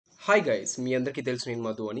Hi guys, మీ అందరికీ తెలుసు నేను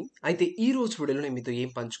మధు అని. అయితే ఈ రోజు వీడియోలో నేను మీతో ఏం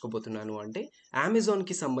పంచుకోబోతున్నాను అంటే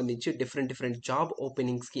అమెజాన్‌కి సంబంధించి డిఫరెంట్ జాబ్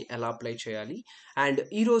ఓపెనింగ్స్‌కి ఎలా అప్లై చేయాలి. అండ్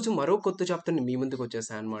ఈరోజు మరో కొత్త జాబ్‌తో నేను మీ ముందుకు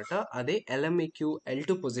వచ్చేసాను అనమాట. అదే ఎల్ఎంఏక్యూ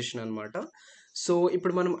L2 పొజిషన్ అనమాట. సో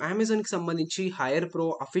ఇప్పుడు మనం అమెజాన్‌కి సంబంధించి హైర్ ప్రో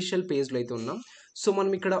అఫీషియల్ పేజ్‌లో అయితే ఉన్నాం. సో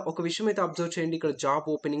మనం ఇక్కడ ఒక విషయం అయితే అబ్జర్వ్ చేయండి. ఇక్కడ జాబ్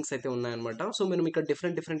ఓపెనింగ్స్ అయితే ఉన్నాయన్నమాట. సో మనం ఇక్కడ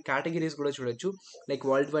డిఫరెంట్ కేటగిరీస్ కూడా చూడొచ్చు. Like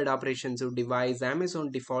world wide operations, device, Amazon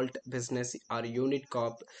default business are unit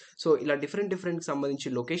Corp. So ఇలా డిఫరెంట్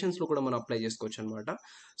సంబంధించి లొకేషన్స్లో కూడా మనం అప్లై చేసుకోవచ్చు అనమాట.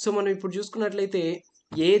 సో మనం ఇప్పుడు చూసుకున్నట్లయితే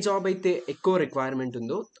ఏ జాబ్ అయితే ఎక్కువ రిక్వైర్మెంట్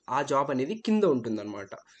ఉందో ఆ జాబ్ అనేది కింద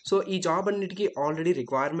ఉంటుందన్నమాట. సో ఈ జాబ్ అన్నిటికీ ఆల్రెడీ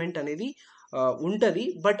రిక్వైర్మెంట్ అనేది ఉంటుంది,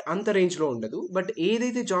 బట్ అంత రేంజ్లో ఉండదు. బట్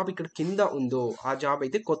ఏదైతే జాబ్ ఇక్కడ కింద ఉందో ఆ జాబ్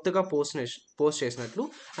అయితే కొత్తగా పోస్ట్ చేసినట్లు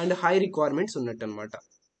అండ్ హై రిక్వైర్మెంట్స్ ఉన్నట్టు అనమాట.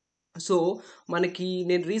 సో మనకి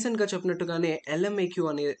నేను రీసెంట్గా చెప్పినట్టుగానే ఎల్ఎంఏక్యూ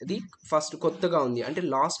అనేది ఫస్ట్ కొత్తగా ఉంది, అంటే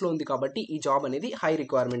లాస్ట్లో ఉంది కాబట్టి ఈ జాబ్ అనేది హై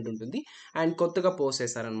రిక్వైర్మెంట్ ఉంటుంది అండ్ కొత్తగా పోస్ట్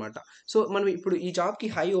చేశారనమాట. సో మనం ఇప్పుడు ఈ జాబ్కి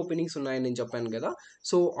హై ఓపెనింగ్స్ ఉన్నాయని నేను చెప్పాను కదా.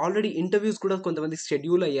 సో ఆల్రెడీ ఇంటర్వ్యూస్ కూడా కొంతమంది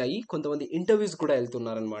షెడ్యూల్ అయ్యాయి, కొంతమంది ఇంటర్వ్యూస్ కూడా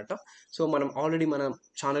వెళ్తున్నారనమాట. సో మనం ఆల్రెడీ మన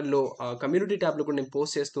ఛానల్లో కమ్యూనిటీ ట్యాబ్లో కూడా నేను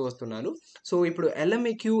పోస్ట్ చేస్తూ వస్తున్నాను. సో ఇప్పుడు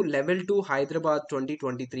ఎల్ఎంఏక్యూ లెవెల్ 2 హైదరాబాద్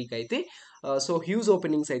 2023కి అయితే సో హ్యూజ్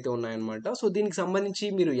ఓపెనింగ్స్ అయితే ఉన్నాయన్నమాట. సో దీనికి సంబంధించి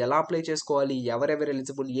మీరు ఎలా అప్లై చేసుకోవాలి, ఎవరెవరు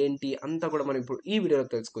ఎలిజిబుల్ ఏంటి అంతా కూడా మనం ఇప్పుడు ఈ వీడియోలో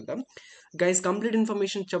తెలుసుకుందాం. గైస్, కంప్లీట్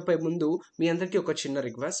ఇన్ఫర్మేషన్ చెప్పే ముందు మీ అందరికీ ఒక చిన్న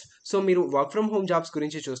రిక్వెస్ట్. సో మీరు వర్క్ ఫ్రమ్ హోమ్ జాబ్స్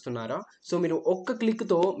గురించి చూస్తున్నారా? సో మీరు ఒక్క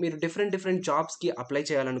క్లిక్తో మీరు డిఫరెంట్ జాబ్స్కి అప్లై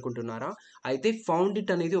చేయాలనుకుంటున్నారా? అయితే ఫౌండ్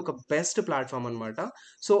ఇట్ అనేది ఒక బెస్ట్ ప్లాట్ఫామ్ అనమాట.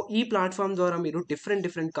 సో ఈ ప్లాట్ఫామ్ ద్వారా మీరు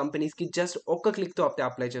డిఫరెంట్ కంపెనీస్కి జస్ట్ ఒక్క క్లిక్తో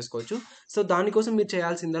అప్లై చేసుకోవచ్చు. సో దానికోసం మీరు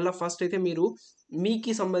చేయాల్సిందల్లా ఫస్ట్ అయితే మీరు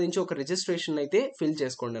మీకి సంబంధించి ఒక రిజిస్ట్రేషన్ అయితే ఫిల్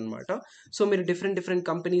చేసుకోండి అనమాట. సో మీరు different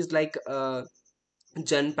companies like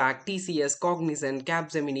Genpact, TCS, Cognizant,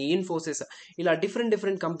 Capgemini, Infosys ఇలా డిఫరెంట్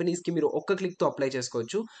కంపెనీస్కి మీరు ఒక్క క్లిక్తో అప్లై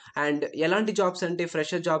చేసుకోవచ్చు. అండ్ ఎలాంటి జాబ్స్ అంటే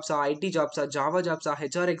fresher జాబ్సా, IT జాబ్సా, Java జాబ్సా,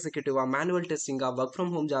 HR ఎగ్జిక్యూటివా, manual టెస్టింగా, work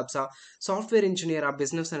from home జాబ్సా, software ఇంజనీరా,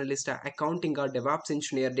 business అనలిస్టా, అకౌంటింగా, DevOps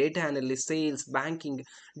engineer, data analyst, sales, banking,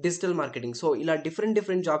 digital marketing. So ఇలా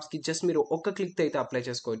different జాబ్స్కి just మీరు ఒక్క క్లిక్తో అయితే అప్లై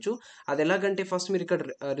చేసుకోవచ్చు. అది ఎలాగంటే ఫస్ట్ మీరు ఇక్కడ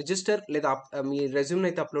రిజిస్టర్ లేదా మీ రెజ్యూమ్ని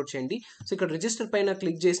అయితే అప్లోడ్ చేయండి. సో ఇక్కడ రిజిస్టర్ పైన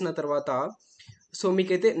క్లిక్ చేసిన తర్వాత సో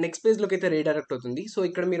మీకైతే నెక్స్ట్ పేజ్లోకి అయితే రీడైరెక్ట్ అవుతుంది. సో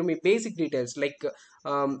ఇక్కడ మీరు మీ బేసిక్ డీటెయిల్స్ లైక్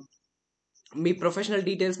మీ ప్రొఫెషనల్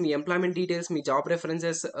డీటెయిల్స్, మీ ఎంప్లాయ్మెంట్ డీటెయిల్స్, మీ జాబ్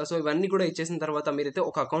రెఫరెన్సెస్, సో ఇవన్నీ కూడా ఇచ్చేసిన తర్వాత మీరైతే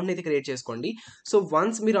ఒక అకౌంట్ని అయితే క్రియేట్ చేసుకోండి. సో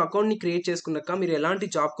వన్స్ మీరు అకౌంట్ని క్రియేట్ చేసుకున్నాక మీరు ఎలాంటి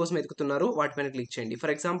జాబ్ కోసం వెతుకుతున్నారో వాటిపైన క్లిక్ చేయండి.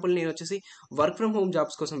 ఫర్ ఎగ్జాంపుల్ నేను వచ్చేసి వర్క్ ఫ్రమ్ హోమ్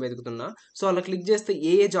జాబ్స్ కోసం వెతుకుతున్నా. సో అలా క్లిక్ చేస్తే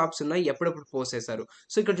ఏ జాబ్స్ ఉన్నాయి, ఎప్పుడెప్పుడు పోస్ట్ చేశారు.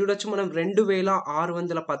 సో ఇక్కడ చూడొచ్చు మనం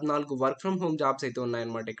 2614 వర్క్ ఫ్రమ్ హోమ్ జాబ్స్ అయితే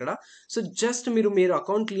ఉన్నాయన్నమాట ఇక్కడ. సో జస్ట్ మీరు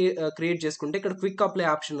అకౌంట్ క్రియేట్ చేసుకుంటే ఇక్కడ క్విక్ అప్లై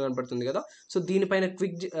ఆప్షన్ కనబడుతుంది కదా. సో దీనిపైన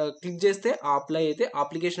క్లిక్ చేస్తే ఆ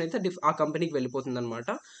అప్లికేషన్ అయితే ఆ కంపెనీకి వెళ్ళిపోతుంది అనమాట.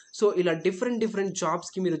 సో ఇలా డిఫరెంట్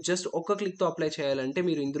జాబ్స్కి మీరు జస్ట్ ఒక్క క్లిక్తో అప్లై చేయాలంటే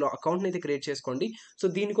మీరు ఇందులో అకౌంట్ని అయితే క్రియేట్ చేసుకోండి. సో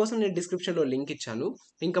దీనికోసం నేను డిస్క్రిప్షన్లో లింక్ ఇచ్చాను.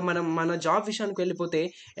 ఇంకా మన జాబ్ విషయానికి వెళ్ళిపోతే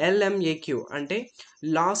ఎల్ఎంఏక్యూ అంటే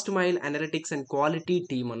last mile analytics and quality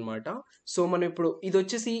team అనమాట. సో మనం ఇప్పుడు ఇది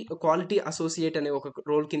వచ్చేసి క్వాలిటీ అసోసియేట్ అనే ఒక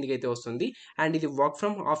రోల్ కిందకి అయితే వస్తుంది అండ్ ఇది వర్క్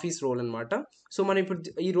ఫ్రమ్ ఆఫీస్ రోల్ అనమాట. సో మనం ఇప్పుడు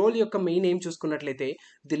ఈ రోల్ యొక్క మెయిన్ ఎయిమ్ చూసుకున్నట్లయితే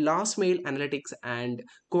the last mile analytics and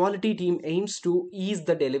quality team aims to ease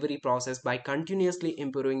the delivery process by continuously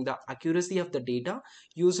improving the accuracy of the data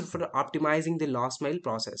used for optimizing the last mile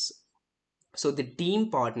process. So the team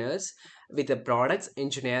partners with the products,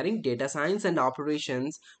 engineering, data science, and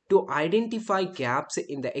operations to identify gaps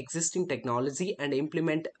in the existing technology and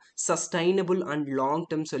implement sustainable and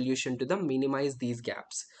long-term solution to minimize these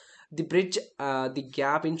gaps. The bridge the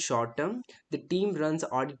gap in short term, the team runs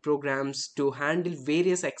audit programs to handle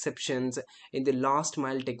various exceptions in the last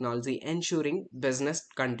mile technology, ensuring business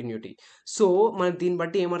continuity. So మనం దీన్ని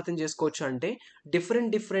బట్టి ఏమర్థం చేసుకోవచ్చు అంటే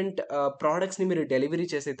different ప్రోడక్ట్స్ని మీరు delivery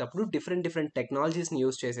చేసేటప్పుడు different టెక్నాలజీస్ని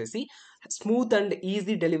use చేసేసి smooth and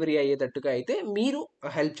easy delivery అయ్యేటట్టుగా అయితే మీరు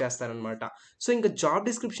హెల్ప్ చేస్తారనమాట. సో ఇంకా జాబ్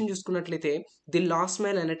డిస్క్రిప్షన్ చూసుకున్నట్లయితే the last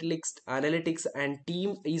mile analytics and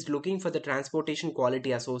team is looking for the transportation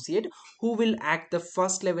quality associate who will act the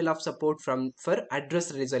first level of support for address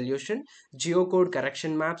resolution, geocode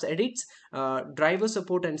correction, maps edits, driver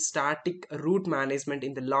support and static route management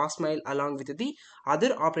in the last mile, along with the other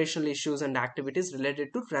operational issues and activities related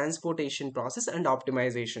to transportation process and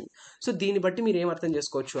optimization. So దీన్ని బట్టి మీరు ఏం అర్థం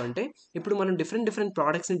చేసుకోవచ్చు అంటే ఇప్పుడు మనం different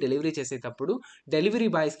ప్రోడక్ట్స్ని delivery చేసేటప్పుడు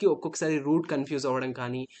డెలివరీ బాయ్స్కి ఒక్కొక్కసారి రూట్ కన్ఫ్యూజ్ అవ్వడం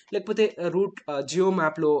కానీ, లేకపోతే రూట్ జియో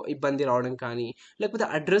మ్యాప్లో ఇబ్బంది రావడం కానీ, లేకపోతే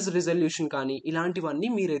అడ్రస్ రిజల్యూషన్ కానీ ఇలాంటివన్నీ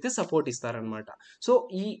మీరైతే సపోర్ట్ ఇస్తారనమాట. సో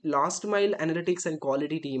ఈ last mile analytics and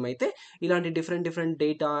quality team అయితే ఇలాంటి different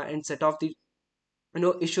data and set of the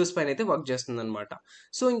issues పైన అయితే వర్క్ చేస్తుందన్నమాట.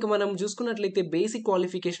 సో ఇంకా మనం చూసుకున్నట్లయితే బేసిక్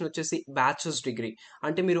క్వాలిఫికేషన్ వచ్చేసి బ్యాచిలర్స్ డిగ్రీ.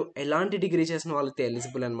 అంటే మీరు ఎలాంటి డిగ్రీ చేసిన వాళ్ళైతే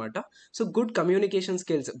ఎలిజిబుల్ అనమాట. So good communication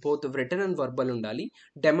skills both return and verbal ఉండాలి.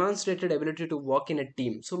 Demonstrated ability to work in a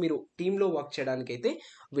team. So మీరు టీంలో వర్క్ చేయడానికైతే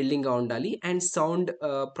విల్లింగ్గా ఉండాలి. And sound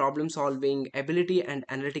problem solving ability and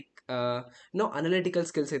analytical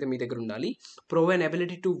skills అయితే మీ దగ్గర ఉండాలి. Prove an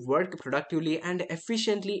ability to work productively and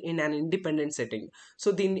efficiently in an independent setting.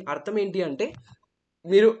 So దీని అర్థం ఏంటి అంటే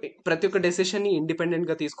మీరు ప్రతి ఒక్క డెసిషన్ని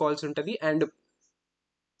ఇండిపెండెంట్‌గా తీసుకోవాల్సి ఉంటది. అండ్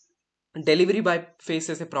డెలివరీ బాయ్ ఫేస్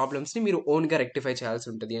చేసే ప్రాబ్లమ్స్‌ని మీరు ఓన్‌గా రెక్టిఫై చేయాల్సి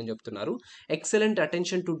ఉంటది అని చెప్తున్నారు. Excellent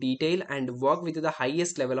attention to detail and work with the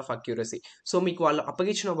highest level of accuracy. So మీకు వాళ్ళు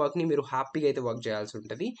అప్పగించిన వర్క్‌ని మీరు హ్యాపీగా అయితే వర్క్ చేయాల్సి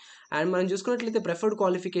ఉంటది. అండ్ మనం చూసుకున్నట్లయితే preferred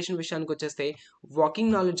qualification విషయానికొచ్చేస్తే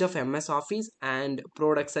working knowledge of MS office and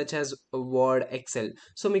products such as word, XL.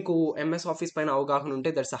 So మీకు ఎంఎస్ ఆఫీస్ పైన అవగాహన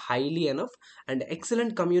ఉంటే that's highly enough. And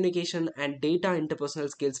excellent communication and data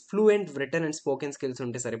interpersonal skills, fluent return and spoken skills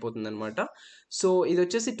ఉంటే సరిపోతుందన్నమాట. So ఇది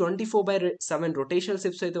వచ్చేసి 24/7 rotational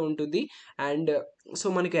shifts అయితే ఉంటుంది. And so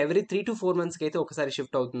మనకి ఎవ్రీ 3 to 4 మంత్స్కి అయితే ఒకసారి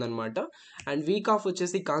షిఫ్ట్ అవుతుంది అనమాట. అండ్ వీక్ ఆఫ్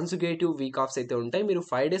వచ్చేసి కాన్సుగేటివ్ వీక్ ఆఫ్స్ అయితే ఉంటాయి. మీరు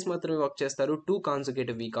 5 days మాత్రమే వర్క్ చేస్తారు. 2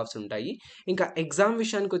 కాన్సుగేటివ్ వీక్ ఆఫ్స్ ఉంటాయి. ఇంకా ఎగ్జామ్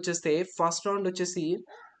విషయానికి వచ్చేస్తే ఫస్ట్ రౌండ్ వచ్చేసి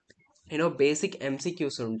బేసిక్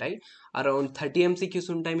ఎంసీక్యూస్ ఉంటాయి. అరౌండ్ 30 ఎంసీక్యూస్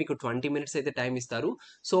ఉంటాయి. మీకు 20 minutes అయితే టైం ఇస్తారు.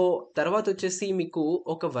 సో తర్వాత వచ్చేసి మీకు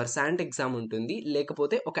ఒక వర్సాంట్ ఎగ్జామ్ ఉంటుంది,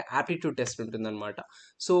 లేకపోతే ఒక యాప్టిట్యూడ్ టెస్ట్ ఉంటుందన్నమాట.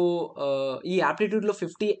 సో ఈ యాప్టిట్యూడ్లో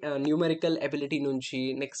 50 న్యూమెరికల్ ఎబిలిటీ నుంచి,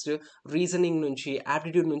 నెక్స్ట్ రీజనింగ్ నుంచి,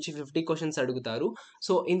 యాప్టిట్యూడ్ నుంచి 50 క్వశ్చన్స్ అడుగుతారు.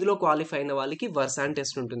 సో ఇందులో క్వాలిఫై అయిన వాళ్ళకి వర్సాంట్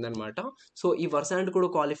టెస్ట్ ఉంటుందన్నమాట. సో ఈ వర్సాంట్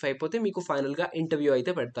కూడా క్వాలిఫై అయిపోతే మీకు ఫైనల్గా ఇంటర్వ్యూ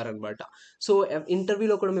అయితే పెడతారనమాట. సో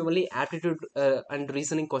ఇంటర్వ్యూలో కూడా మిమ్మల్ని యాప్టిట్యూడ్ అండ్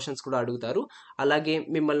రీజనింగ్ క్వశ్చన్స్ కూడా అడుగుతారు. అలాగే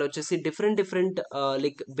మిమ్మల్ని వచ్చేసి డిఫరెంట్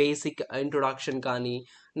లైక్ బేసిక్ ఇంట్రొడక్షన్ కానీ,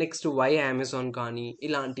 నెక్స్ట్ వై అమెజాన్ కానీ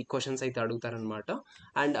ఇలాంటి క్వశ్చన్స్ అయితే అడుగుతారనమాట.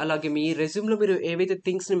 అండ్ అలాగే మీ రెజ్యూమ్లో మీరు ఏవైతే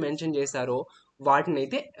థింగ్స్ని మెన్షన్ చేశారో వాటిని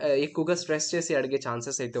అయితే ఎక్కువగా స్ట్రెస్ చేసి అడిగే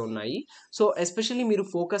ఛాన్సెస్ అయితే ఉన్నాయి. సో ఎస్పెషల్లీ మీరు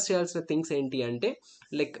ఫోకస్ చేయాల్సిన థింగ్స్ ఏంటి అంటే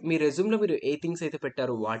లైక్ మీ రెజ్యూమ్లో మీరు ఏ థింగ్స్ అయితే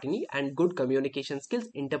పెట్టారో వాటిని, and good communication skills,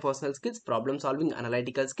 interpersonal skills, problem solving,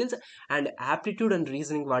 analytical skills and aptitude and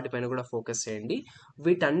reasoning వాటిపైన కూడా ఫోకస్ చేయండి.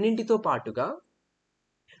 వీటన్నింటితో పాటుగా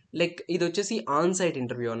లైక్ ఇది వచ్చేసి ఆన్ సైట్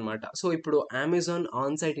ఇంటర్వ్యూ అనమాట. సో ఇప్పుడు అమెజాన్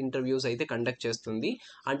ఆన్ సైట్ ఇంటర్వ్యూస్ అయితే కండక్ట్ చేస్తుంది.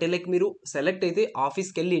 అంటే లైక్ మీరు సెలెక్ట్ అయితే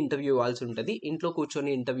ఆఫీస్కి వెళ్ళి ఇంటర్వ్యూ ఇవ్వాల్సి ఉంటుంది. ఇంట్లో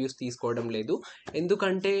కూర్చొని ఇంటర్వ్యూస్ తీసుకోవడం లేదు.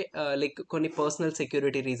 ఎందుకంటే లైక్ కొన్ని పర్సనల్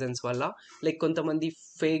సెక్యూరిటీ రీజన్స్ వల్ల లైక్ కొంతమంది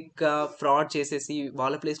ఫేక్గా ఫ్రాడ్ చేసేసి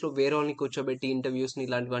వాళ్ళ ప్లేస్లో వేరే వాళ్ళని కూర్చోబెట్టి ఇంటర్వ్యూస్ని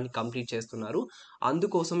ఇలాంటివన్నీ కంప్లీట్ చేస్తున్నారు.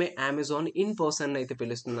 అందుకోసమే అమెజాన్ ఇన్ పర్సన్ అయితే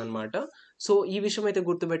పిలుస్తుంది అనమాట. సో ఈ విషయం అయితే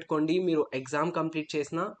గుర్తుపెట్టుకోండి. మీరు ఎగ్జామ్ కంప్లీట్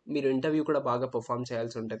చేసినా మీరు ఇంటర్వ్యూ కూడా బాగా పర్ఫామ్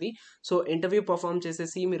చేయాల్సి ఉంటుంది. సో ఇంటర్వ్యూ పర్ఫామ్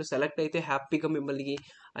చేసేసి మీరు సెలెక్ట్ అయితే హ్యాపీగా మిమ్మల్ని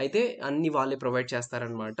అయితే అన్ని వాళ్ళే ప్రొవైడ్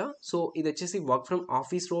చేస్తారనమాట. సో ఇది వచ్చేసి work from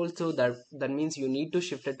office role. So that means you need to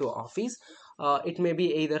shift to office. It may be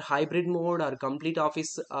either hybrid mode are complete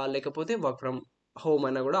office, లేకపోతే వర్క్ ఫ్రమ్ హోమ్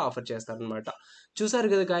అన్న కూడా ఆఫర్ చేస్తారనమాట. చూసారు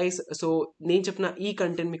కదా గైస్. సో నేను చెప్పిన ఈ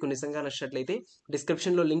కంటెంట్ మీకు నిజంగా నచ్చినట్లయితే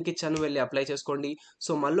డిస్క్రిప్షన్లో లింక్ ఇచ్చాను, వెళ్ళి అప్లై చేసుకోండి.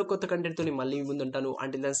 సో మళ్ళీ కొత్త కంటెంట్తో మళ్ళీ ముందుంటాను.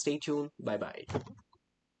 Until then stay tune. Bye bye.